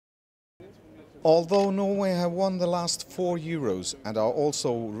Although Norway have won the last 4 Euros and are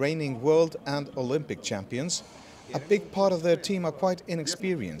also reigning world and Olympic champions, a big part of their team are quite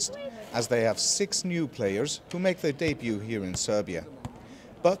inexperienced, as they have 6 new players who make their debut here in Serbia.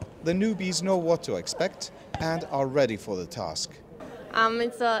 But the newbies know what to expect and are ready for the task.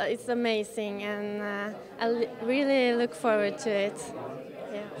 It's amazing, and I really look forward to it.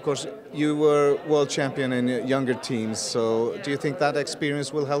 Yeah. Of course, you were world champion in younger teams, so do you think that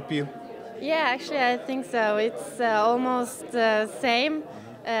experience will help you? Yeah, actually, I think so. It's almost same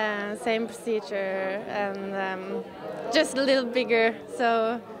procedure, and just a little bigger.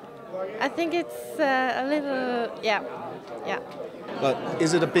 So I think it's a little, yeah. But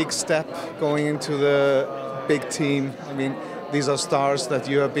is it a big step going into the big team? I mean, these are stars that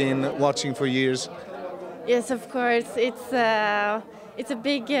you have been watching for years. Yes, of course. It's a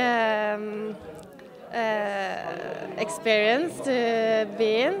big experience to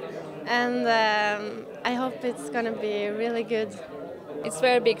be in, and I hope it's going to be really good. It's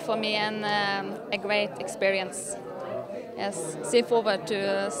very big for me and a great experience. Yes, see forward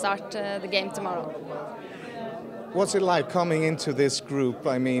to start the game tomorrow. What's it like coming into this group?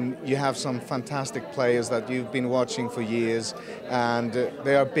 I mean, you have some fantastic players that you've been watching for years, and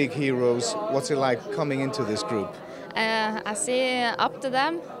they are big heroes. What's it like coming into this group? I see up to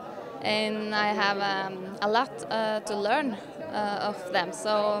them, and I have a lot to learn of them.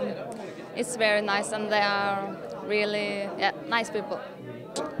 So it's very nice, and they are really nice people.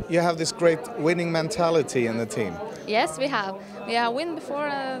 You have this great winning mentality in the team. Yes, we have. We have won before,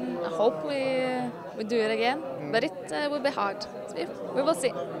 and I hope we do it again. But it will be hard. We will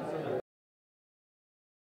see.